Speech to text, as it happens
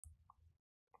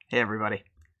Hey everybody.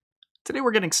 Today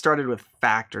we're getting started with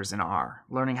factors in R,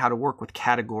 learning how to work with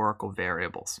categorical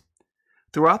variables.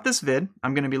 Throughout this vid,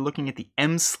 I'm going to be looking at the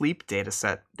msleep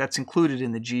dataset that's included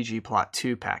in the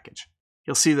ggplot2 package.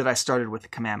 You'll see that I started with the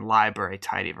command library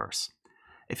tidyverse.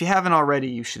 If you haven't already,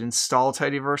 you should install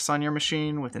tidyverse on your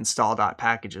machine with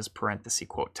install.packages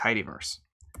 _tidyverse.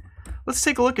 Let's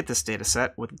take a look at this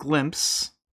dataset with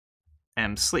glimpse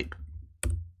msleep.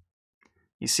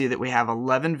 You see that we have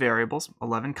 11 variables,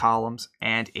 11 columns,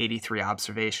 and 83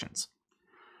 observations.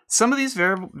 Some of these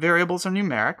variables are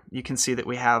numeric. You can see that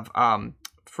we have,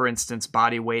 for instance,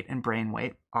 body weight and brain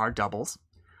weight are doubles,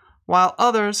 while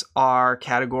others are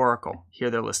categorical. Here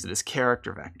they're listed as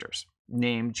character vectors,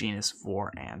 name, genus,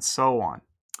 vor, and so on.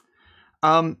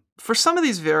 For some of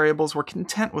these variables, we're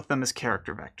content with them as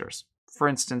character vectors. For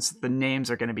instance, the names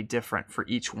are going to be different for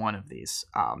each one of these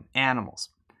animals.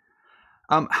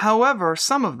 However,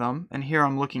 some of them, and here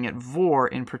I'm looking at vor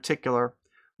in particular,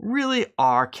 really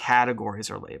are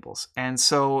categories or labels. And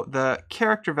so the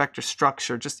character vector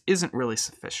structure just isn't really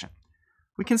sufficient.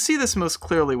 We can see this most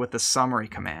clearly with the summary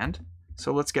command.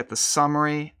 So let's get the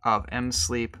summary of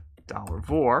msleep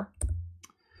 $vor.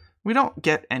 We don't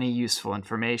get any useful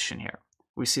information here.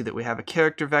 We see that we have a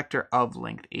character vector of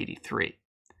length 83.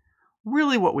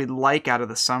 Really what we'd like out of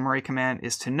the summary command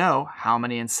is to know how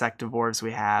many insectivores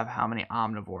we have, how many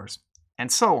omnivores,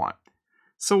 and so on.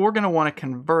 So we're going to want to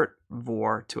convert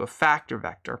vor to a factor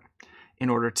vector in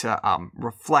order to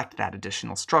reflect that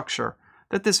additional structure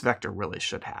that this vector really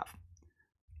should have.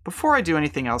 Before I do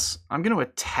anything else, I'm going to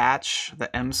attach the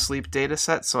msleep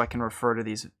dataset so I can refer to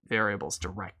these variables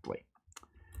directly.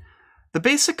 The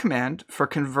basic command for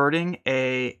converting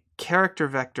a character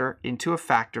vector into a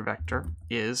factor vector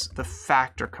is the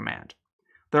factor command.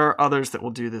 There are others that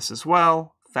will do this as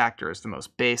well. Factor is the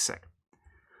most basic.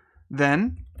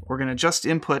 Then we're going to just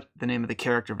input the name of the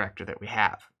character vector that we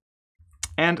have.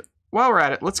 And while we're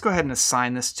at it, let's go ahead and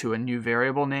assign this to a new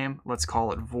variable name. Let's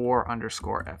call it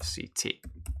vor_fct.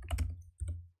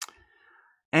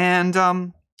 And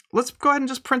let's go ahead and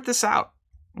just print this out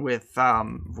with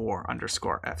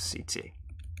vor_fct.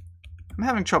 I'm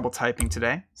having trouble typing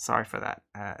today. Sorry for that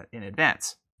in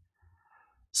advance.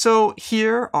 So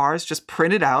here R is just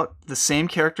printed out the same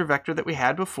character vector that we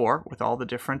had before with all the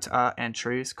different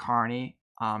entries, carni,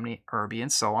 omni, urbi, and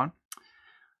so on.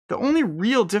 The only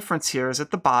real difference here is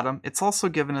at the bottom, it's also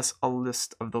given us a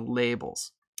list of the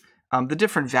labels, the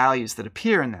different values that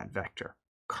appear in that vector,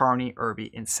 carni, urbi,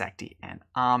 insecti, and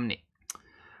omni.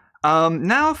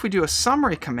 Now if we do a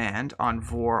summary command on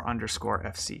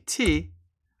vor_fct,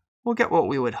 we'll get what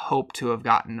we would hope to have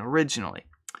gotten originally.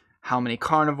 How many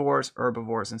carnivores,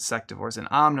 herbivores, insectivores, and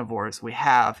omnivores we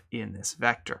have in this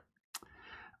vector.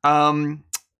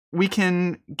 We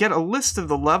can get a list of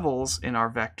the levels in our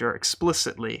vector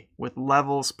explicitly with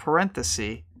levels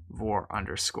parenthesis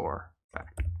vor_vector.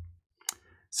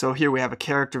 So here we have a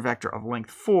character vector of length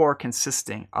 4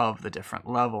 consisting of the different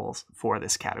levels for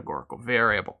this categorical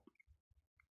variable.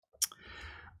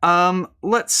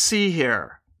 Let's see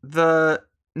here. The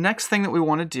next thing that we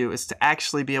want to do is to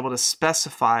actually be able to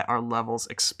specify our levels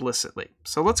explicitly.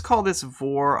 So let's call this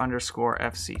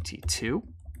vor_fct2.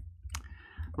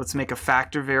 Let's make a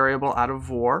factor variable out of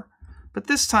vor, but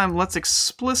this time let's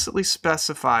explicitly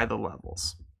specify the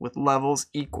levels with levels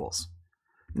equals.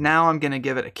 Now I'm going to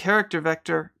give it a character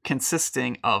vector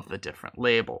consisting of the different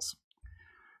labels.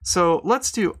 So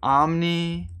let's do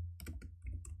omni,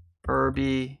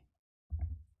 urbi,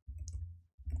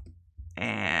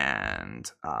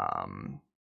 and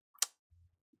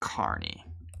carni.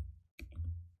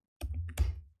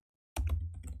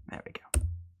 There we go.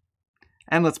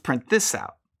 And let's print this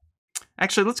out.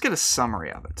 Actually, let's get a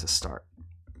summary of it to start.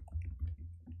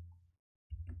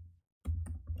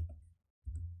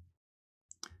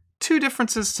 Two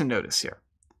differences to notice here.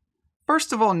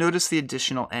 First of all, notice the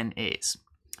additional NAs.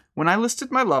 When I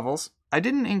listed my levels, I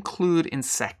didn't include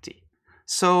insecti.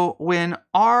 So when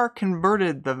R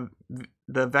converted the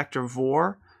vector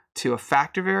vor to a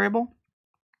factor variable,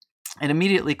 it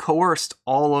immediately coerced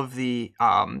all of the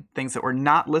things that were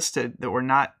not listed, that were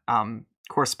not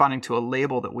corresponding to a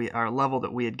level that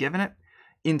we had given it,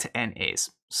 into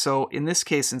NAs. So in this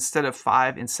case, instead of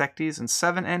 5 insectes and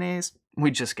 7 NAs,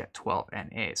 we just get 12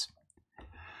 NAs.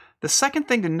 The second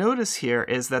thing to notice here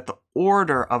is that the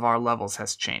order of our levels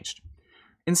has changed.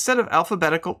 Instead of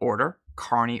alphabetical order,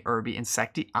 carni, urbi,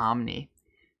 insecti, omni,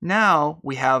 now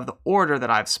we have the order that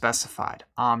I've specified,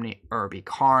 omni, urbi,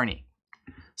 carni.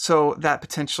 So that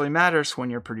potentially matters when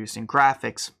you're producing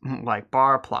graphics like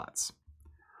bar plots.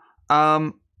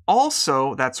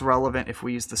 Also, that's relevant if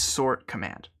we use the sort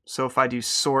command. So if I do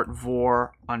sort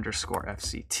vor underscore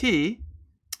FCT,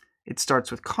 it starts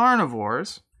with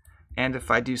carnivores. And if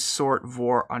I do sort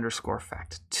vor underscore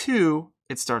fact2,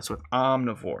 it starts with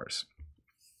omnivores.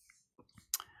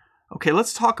 Okay,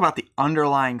 let's talk about the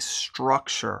underlying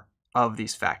structure of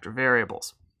these factor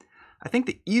variables. I think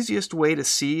the easiest way to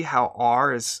see how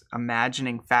R is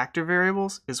imagining factor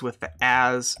variables is with the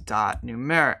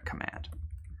as.numeric command.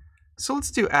 So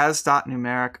let's do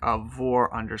as.numeric of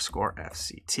vor underscore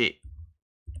FCT.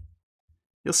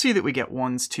 You'll see that we get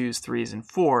 1s, 2s, 3s, and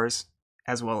 4s,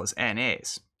 as well as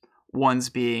NAs.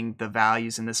 1s being the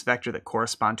values in this vector that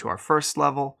correspond to our first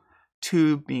level,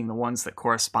 2 being the ones that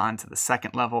correspond to the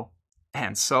second level,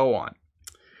 and so on.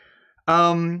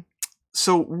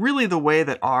 So really the way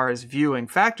that R is viewing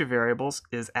factor variables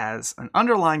is as an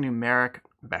underlying numeric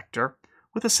vector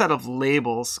with a set of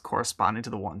labels corresponding to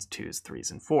the 1s, 2s,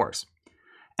 3s, and 4s.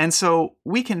 And so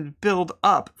we can build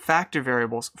up factor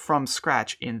variables from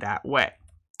scratch in that way.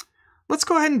 Let's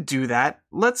go ahead and do that.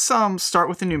 Let's start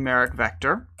with a numeric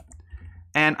vector.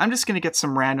 And I'm just going to get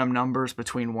some random numbers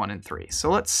between 1 and 3. So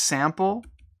let's sample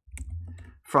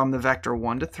from the vector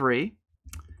 1 to 3.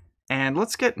 And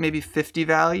let's get maybe 50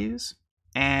 values.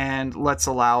 And let's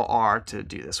allow R to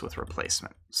do this with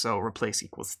replacement. So replace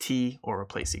equals t or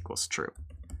replace equals true.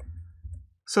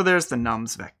 So there's the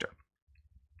nums vector.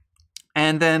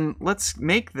 And then let's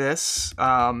make this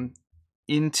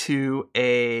into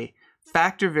a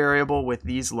factor variable with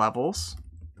these levels.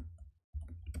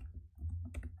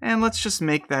 And let's just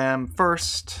make them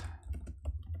first,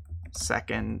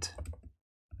 second,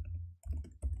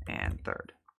 and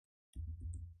third.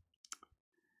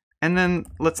 And then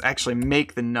let's actually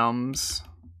make the nums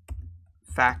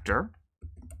factor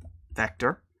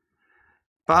vector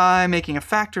by making a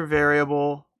factor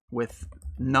variable with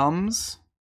nums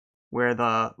where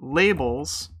the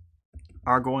labels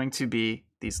are going to be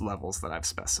these levels that I've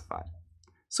specified.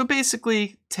 So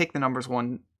basically take the numbers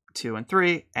 1, 2, and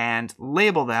 3 and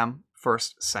label them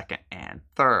first, second, and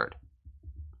third.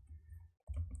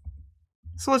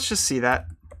 So let's just see that.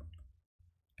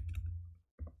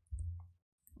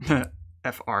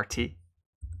 FRT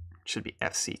should be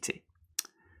FCT.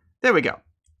 There we go.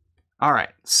 All right,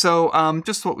 so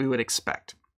just what we would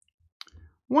expect.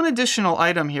 One additional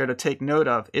item here to take note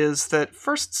of is that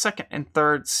first, second, and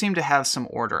third seem to have some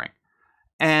ordering.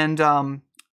 And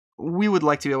we would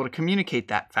like to be able to communicate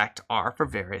that fact to R for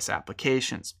various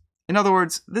applications. In other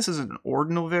words, this is an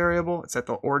ordinal variable. It's at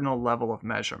the ordinal level of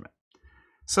measurement.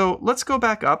 So let's go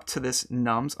back up to this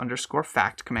nums underscore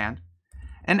fact command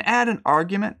and add an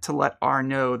argument to let R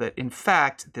know that, in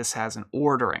fact, this has an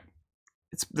ordering.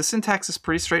 The syntax is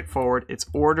pretty straightforward. It's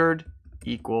ordered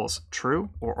equals true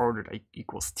or ordered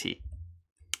equals t.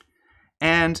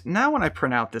 And now when I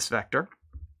print out this vector,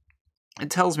 it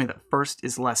tells me that first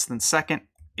is less than second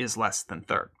is less than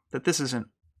third, that this is an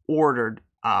ordered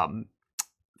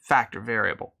factor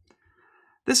variable.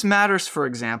 This matters, for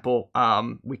example,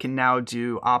 we can now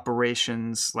do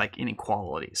operations like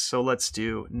inequalities. So let's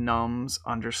do nums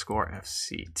underscore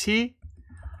FCT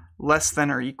less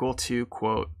than or equal to,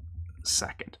 quote,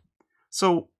 second.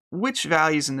 So which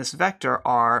values in this vector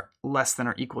are less than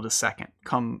or equal to second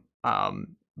come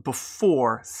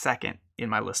before second in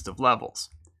my list of levels?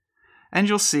 And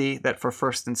you'll see that for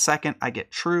first and second, I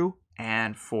get true,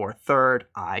 and for third,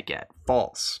 I get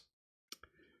false.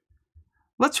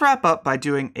 Let's wrap up by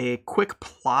doing a quick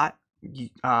plot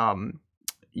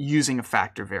using a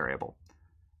factor variable.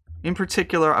 In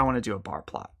particular, I want to do a bar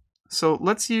plot. So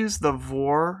let's use the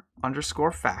vor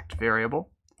underscore fact variable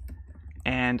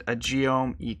and a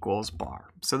geom equals bar.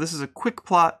 So this is a quick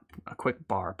plot, a quick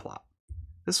bar plot.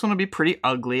 This one will be pretty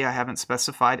ugly. I haven't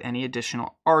specified any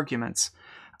additional arguments,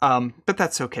 but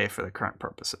that's okay for the current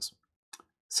purposes.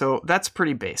 So that's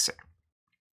pretty basic.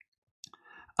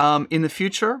 In the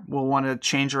future, we'll want to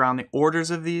change around the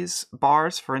orders of these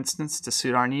bars, for instance, to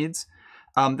suit our needs.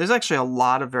 There's actually a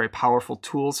lot of very powerful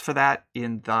tools for that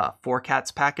in the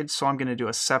forcats package, so I'm going to do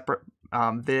a separate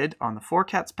vid on the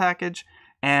forcats package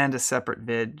and a separate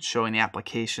vid showing the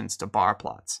applications to bar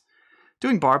plots.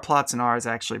 Doing bar plots in R is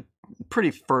actually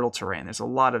pretty fertile terrain. There's a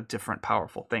lot of different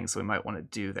powerful things we might want to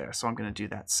do there, so I'm going to do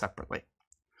that separately.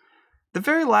 The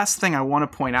very last thing I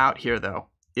want to point out here, though,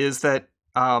 is that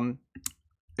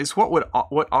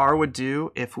what R would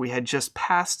do if we had just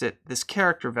passed it this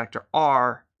character vector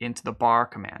R into the bar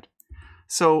command.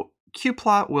 So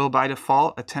qplot will by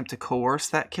default attempt to coerce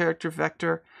that character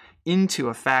vector into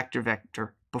a factor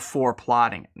vector before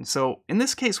plotting it. And so in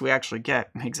this case, we actually get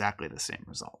exactly the same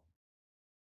result.